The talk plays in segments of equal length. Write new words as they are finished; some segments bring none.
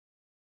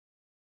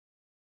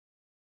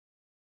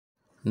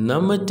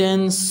Number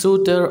 10,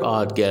 Suter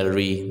Art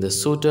Gallery. The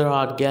Suter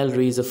Art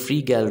Gallery is a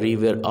free gallery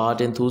where art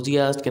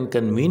enthusiasts can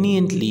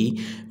conveniently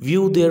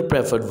view their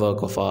preferred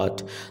work of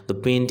art. The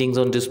paintings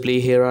on display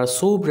here are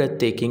so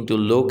breathtaking to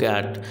look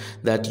at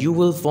that you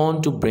will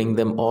want to bring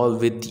them all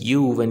with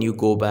you when you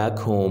go back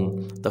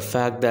home. The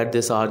fact that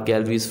this art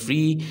gallery is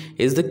free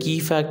is the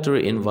key factor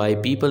in why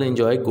people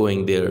enjoy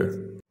going there.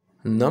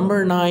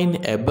 Number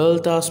 9, Abel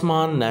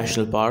Tasman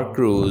National Park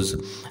Cruise.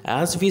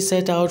 As we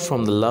set out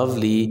from the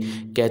lovely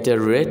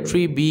Carteret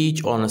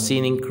Beach on a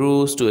scenic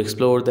cruise to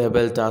explore the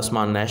Abel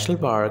Tasman National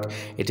Park,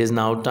 it is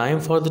now time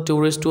for the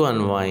tourists to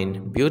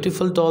unwind.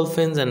 Beautiful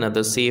dolphins and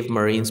other safe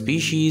marine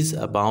species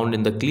abound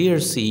in the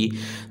clear sea.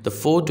 The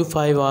 4 to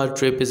 5 hour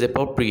trip is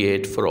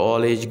appropriate for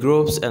all age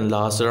groups and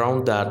lasts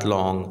around that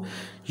long.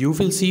 You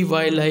will see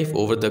wildlife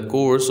over the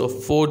course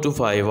of 4 to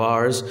 5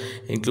 hours,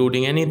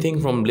 including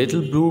anything from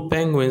little blue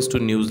penguins to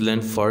New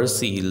Zealand fur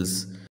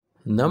seals.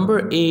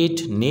 Number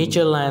 8,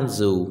 Natureland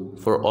Zoo.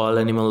 For all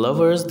animal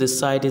lovers, this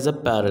site is a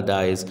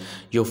paradise.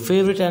 Your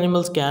favorite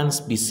animals can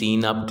be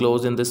seen up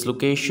close in this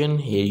location.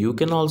 Here you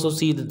can also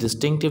see the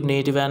distinctive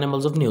native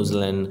animals of New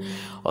Zealand.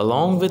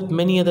 Along with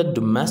many other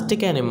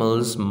domestic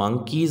animals,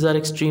 monkeys are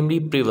extremely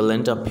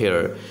prevalent up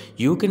here.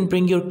 You can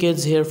bring your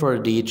kids here for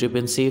a day trip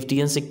in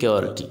safety and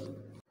security.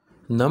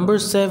 Number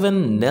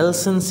 7,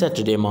 Nelson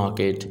Saturday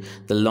Market.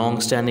 The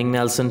long-standing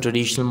Nelson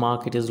Traditional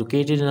Market is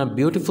located in a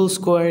beautiful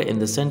square in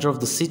the center of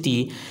the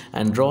city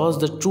and draws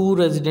the true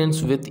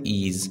residents with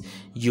ease.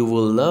 You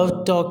will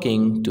love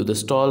talking to the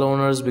stall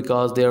owners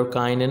because they are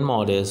kind and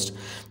modest.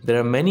 There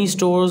are many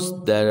stores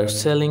that are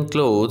selling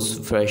clothes,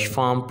 fresh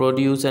farm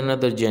produce and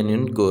other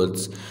genuine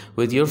goods.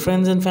 With your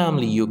friends and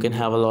family, you can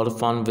have a lot of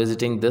fun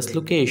visiting this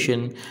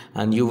location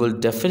and you will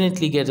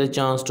definitely get a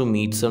chance to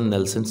meet some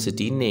Nelson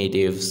City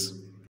natives.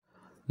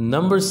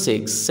 Number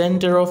 6,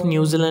 Centre of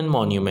New Zealand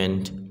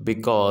Monument.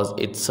 Because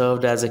it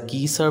served as a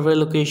key survey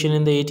location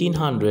in the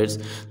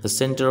 1800s, the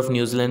Centre of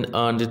New Zealand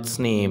earned its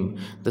name.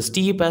 The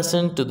steep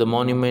ascent to the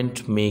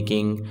monument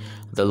making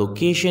the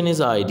location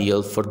is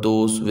ideal for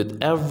those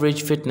with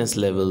average fitness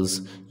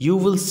levels. You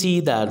will see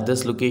that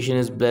this location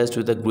is blessed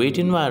with a great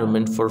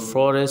environment for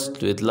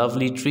forests with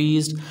lovely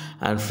trees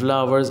and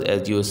flowers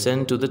as you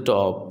ascend to the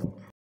top.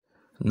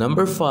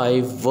 Number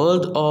 5,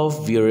 World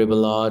of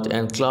Wearable Art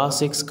and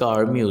Classics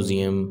Car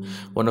Museum.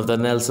 One of the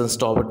Nelson's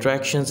top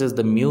attractions is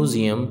the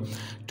museum.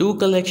 2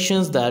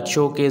 collections that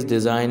showcase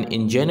design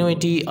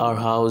ingenuity are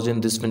housed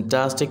in this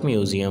fantastic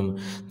museum.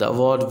 The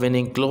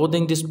award-winning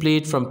clothing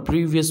displayed from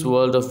previous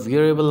World of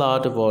Wearable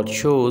Art award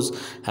shows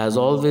has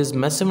always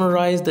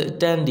mesmerized the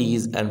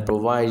attendees and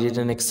provided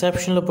an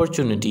exceptional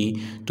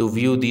opportunity to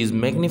view these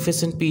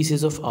magnificent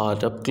pieces of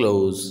art up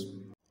close.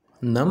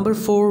 Number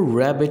 4,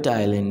 Rabbit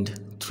Island.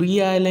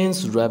 3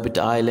 islands, Rabbit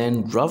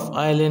Island, Rough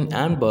Island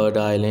and Bird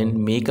Island,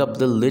 make up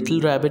the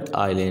Little Rabbit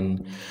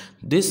Island.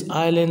 This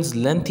island's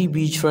lengthy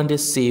beachfront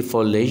is safe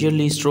for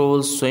leisurely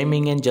strolls,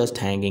 swimming and just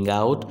hanging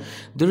out.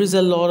 There is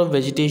a lot of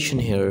vegetation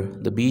here.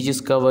 The beach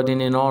is covered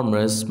in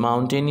enormous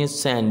mountainous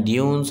sand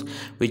dunes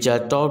which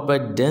are topped by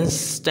dense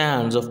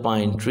stands of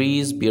pine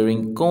trees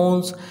bearing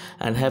cones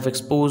and have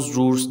exposed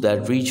roots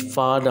that reach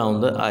far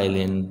down the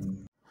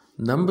island.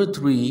 Number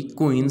 3,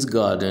 Queen's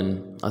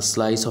Garden. A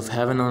slice of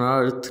heaven on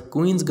earth,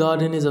 Queen's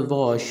Garden is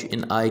awash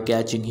in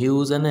eye-catching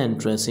hues and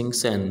entrancing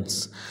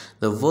scents.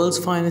 The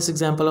world's finest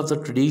example of the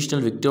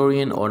traditional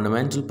Victorian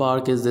ornamental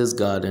park is this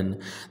garden.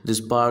 This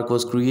park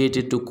was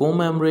created to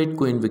commemorate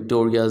Queen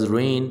Victoria's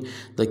reign.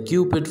 The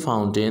Cupid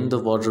Fountain, the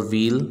Water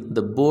Wheel,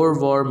 the Boer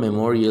War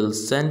Memorial,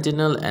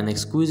 Sentinel and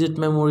exquisite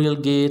memorial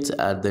gates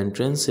at the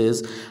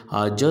entrances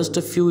are just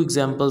a few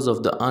examples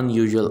of the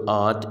unusual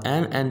art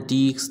and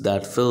antiques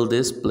that fill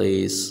this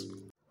place.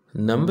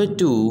 Number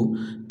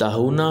 2,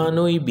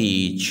 Tahunanui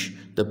Beach.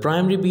 The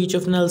primary beach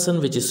of Nelson,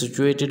 which is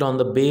situated on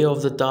the bay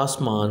of the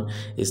Tasman,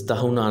 is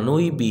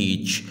Tahunanui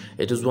Beach.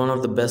 It is one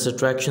of the best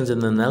attractions in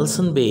the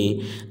Nelson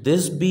Bay.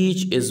 This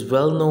beach is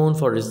well known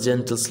for its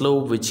gentle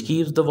slope which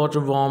keeps the water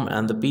warm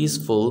and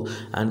peaceful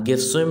and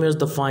gives swimmers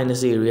the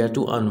finest area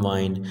to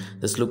unwind.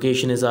 This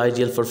location is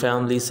ideal for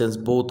families since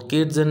both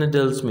kids and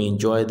adults may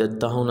enjoy the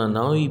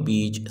Tahunanui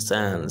Beach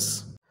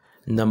sands.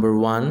 Number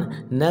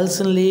 1,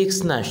 Nelson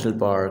Lakes National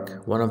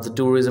Park. One of the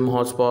tourism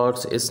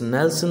hotspots is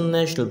Nelson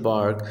National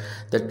Park.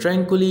 The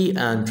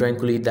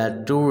tranquility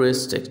that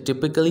tourists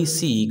typically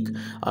seek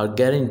are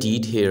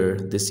guaranteed here.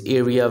 This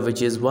area,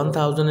 which is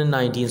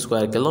 1019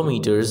 square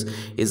kilometers,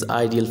 is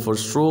ideal for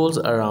strolls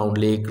around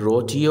Lake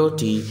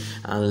Rotioti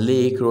and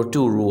Lake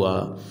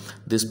Rotorua.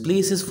 This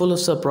place is full of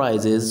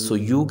surprises, so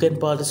you can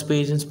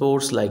participate in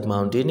sports like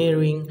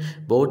mountaineering,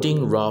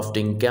 boating,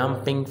 rafting,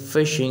 camping,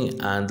 fishing,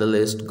 and the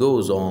list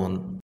goes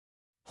on.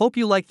 Hope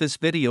you like this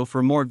video.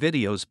 For more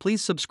videos,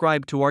 please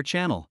subscribe to our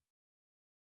channel.